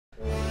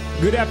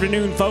Good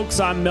afternoon, folks.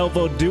 I'm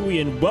Dewey,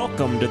 and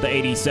welcome to the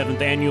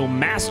 87th Annual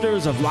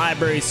Masters of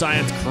Library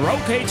Science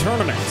Croquet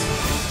Tournament.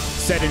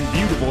 Set in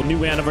beautiful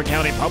New Hanover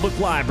County Public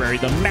Library,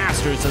 the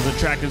Masters has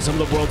attracted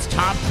some of the world's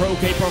top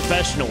croquet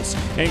professionals,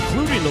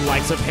 including the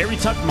likes of Harry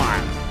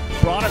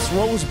Tuckmeyer, Broadus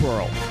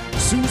Roseboro,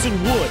 Susan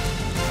Wood,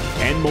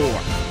 and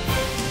more.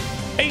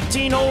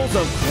 18 holes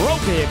of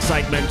croquet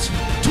excitement,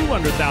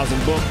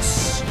 200,000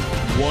 books,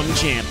 one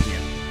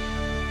champion.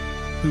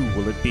 Who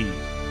will it be?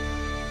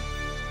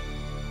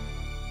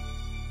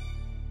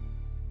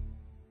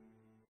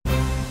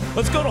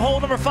 Let's go to hole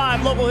number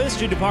 5, local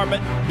history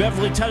department.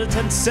 Beverly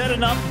Tutterton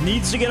setting up,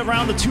 needs to get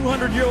around the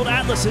 200-year-old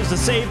atlases to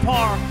save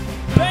par.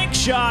 Bank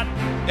shot,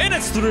 and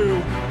it's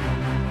through.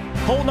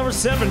 Hole number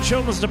 7,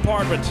 children's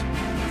department.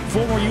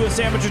 Former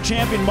U.S. amateur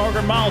champion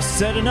Margaret Miles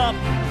setting up.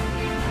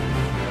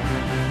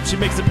 She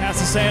makes it past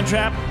the sand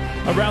trap,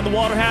 around the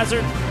water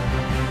hazard,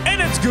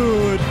 and it's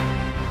good.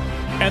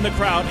 And the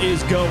crowd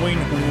is going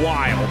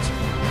wild.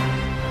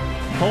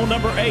 Hole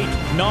number 8,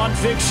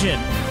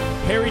 nonfiction.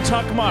 Harry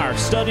Tuckmeyer,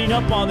 studying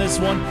up on this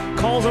one,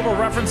 calls over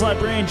reference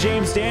librarian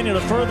James Daniel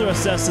to further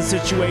assess the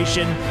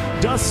situation.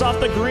 Dusts off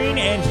the green,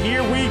 and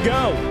here we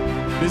go.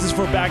 This is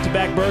for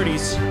back-to-back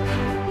birdies.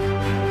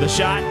 The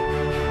shot,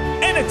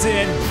 and it's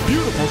in.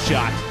 Beautiful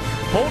shot.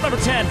 Hole number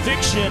 10,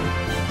 fiction.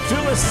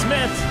 Phyllis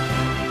Smith,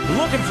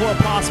 looking for a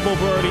possible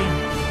birdie.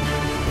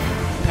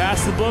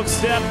 Past the book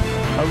step,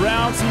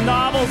 around some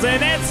novels,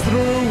 and it's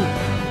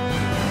through.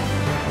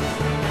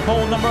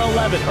 Hole number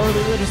 11,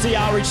 Early Literacy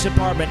Outreach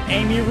Department,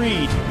 Amy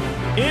Reed.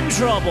 In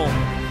trouble,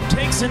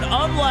 takes an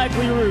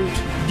unlikely route,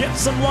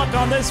 gets some luck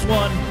on this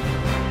one.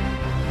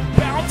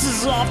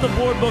 Bounces off the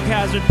board book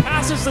hazard,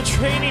 passes the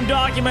training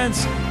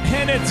documents,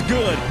 and it's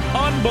good.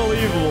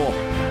 Unbelievable.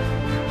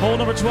 Hole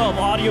number 12,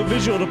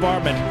 Audio-Visual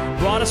Department,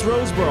 Broadus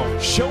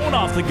Roseboro, showing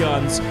off the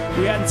guns.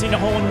 We hadn't seen a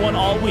hole-in-one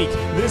all week.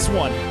 This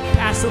one,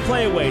 past the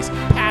playaways,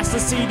 past the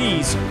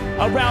CDs,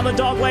 around the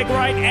dogleg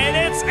right, and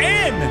it's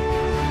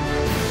in!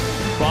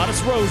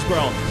 Broadus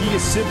Roseboro, he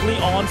is simply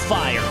on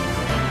fire.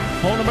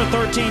 Hole number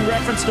 13,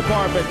 reference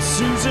department,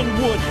 Susan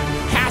Wood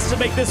has to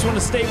make this one to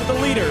stay with the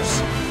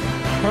leaders.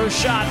 Her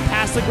shot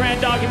past the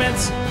grant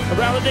documents,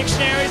 around the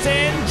dictionaries,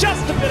 and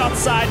just a bit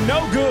outside,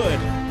 no good.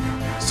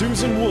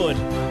 Susan Wood,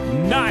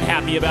 not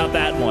happy about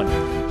that one.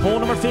 Hole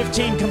number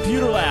 15,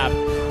 computer lab.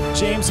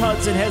 James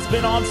Hudson has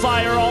been on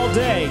fire all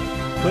day.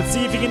 Let's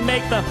see if he can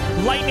make the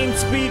lightning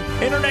speed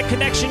internet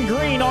connection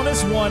green on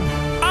this one.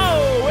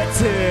 Oh,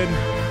 it's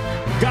in.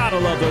 Gotta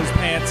love those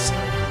pants.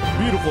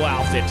 Beautiful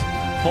outfit.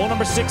 Hole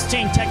number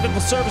 16,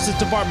 Technical Services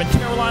Department,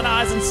 Caroline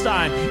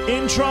Eisenstein,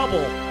 in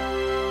trouble.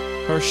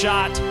 Her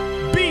shot,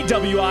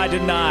 BWI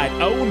denied.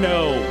 Oh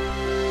no.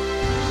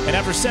 And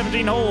after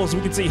 17 holes,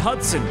 we can see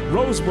Hudson,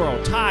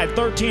 Roseboro tied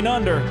 13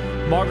 under.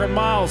 Margaret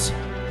Miles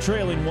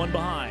trailing one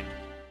behind.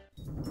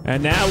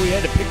 And now we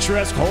head to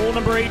picturesque hole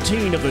number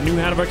 18 of the New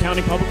Hanover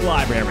County Public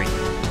Library.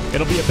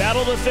 It'll be a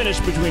battle to finish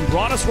between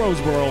Broadus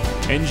Roseboro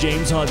and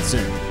James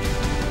Hudson.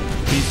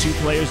 These two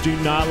players do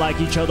not like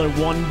each other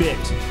one bit.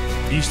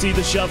 You see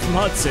the shove from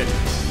Hudson.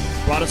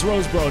 Broadus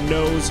Roseboro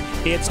knows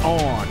it's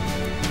on.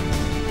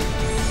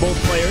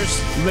 Both players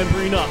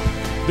limbering up.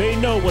 They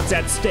know what's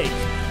at stake.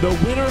 The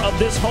winner of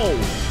this hole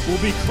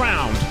will be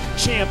crowned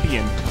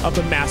champion of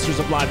the Masters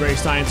of Library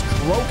Science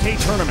Croquet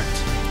Tournament.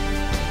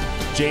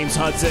 James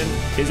Hudson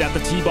is at the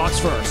tee box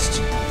first.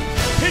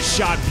 His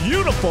shot,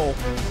 beautiful.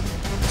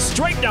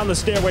 Straight down the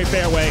stairway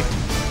fairway,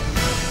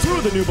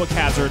 through the new book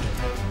hazard,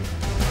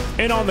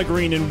 and on the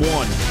green in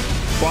one.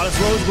 Broadus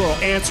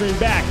Roseboro answering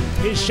back.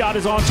 His shot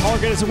is on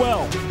target as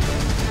well.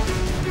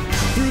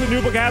 Through the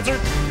new book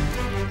hazard.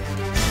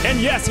 And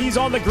yes, he's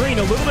on the green.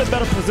 A little bit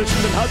better position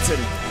than Hudson.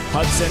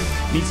 Hudson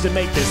needs to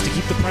make this to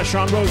keep the pressure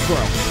on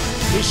Roseboro.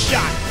 His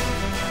shot.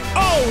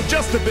 Oh,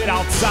 just a bit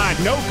outside.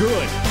 No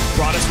good.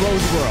 Broadus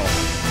Roseboro.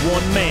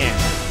 One man,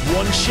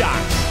 one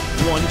shot,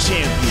 one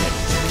champion.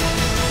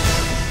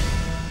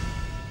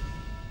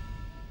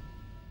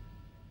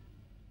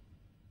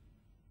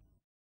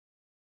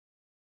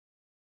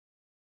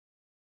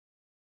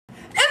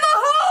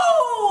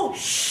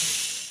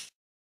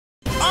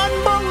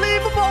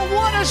 Unbelievable!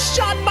 What a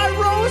shot by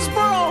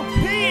Roseboro!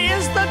 He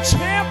is the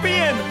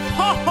champion!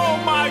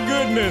 Oh my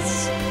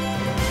goodness!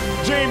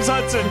 James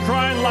Hudson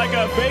crying like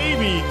a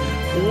baby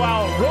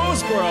while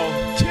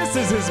Roseboro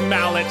kisses his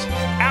mallet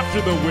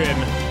after the win.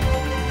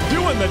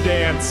 Doing the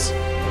dance.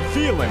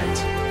 Feeling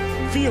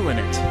it. Feeling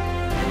it.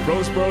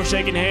 Roseboro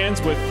shaking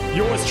hands with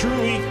yours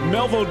truly,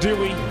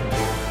 Dewey,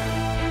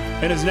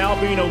 and is now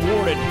being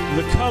awarded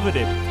the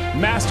coveted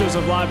Masters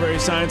of Library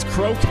Science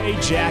Croquet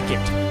Jacket.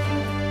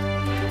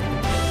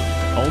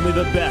 Only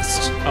the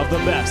best of the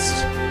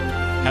best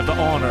have the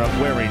honor of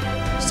wearing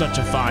such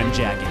a fine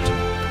jacket.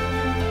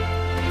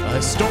 A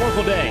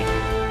historical day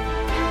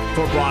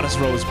for Broadus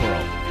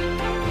Roseboro.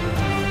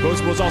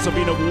 Roseboro's also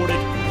being awarded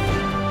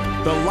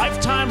the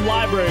Lifetime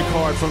Library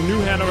Card from New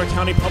Hanover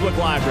County Public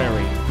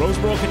Library.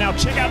 Roseboro can now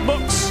check out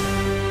books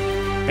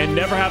and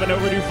never have an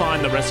overdue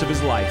fine the rest of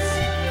his life.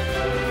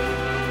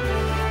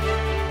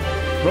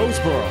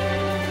 Roseboro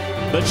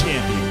the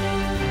champion.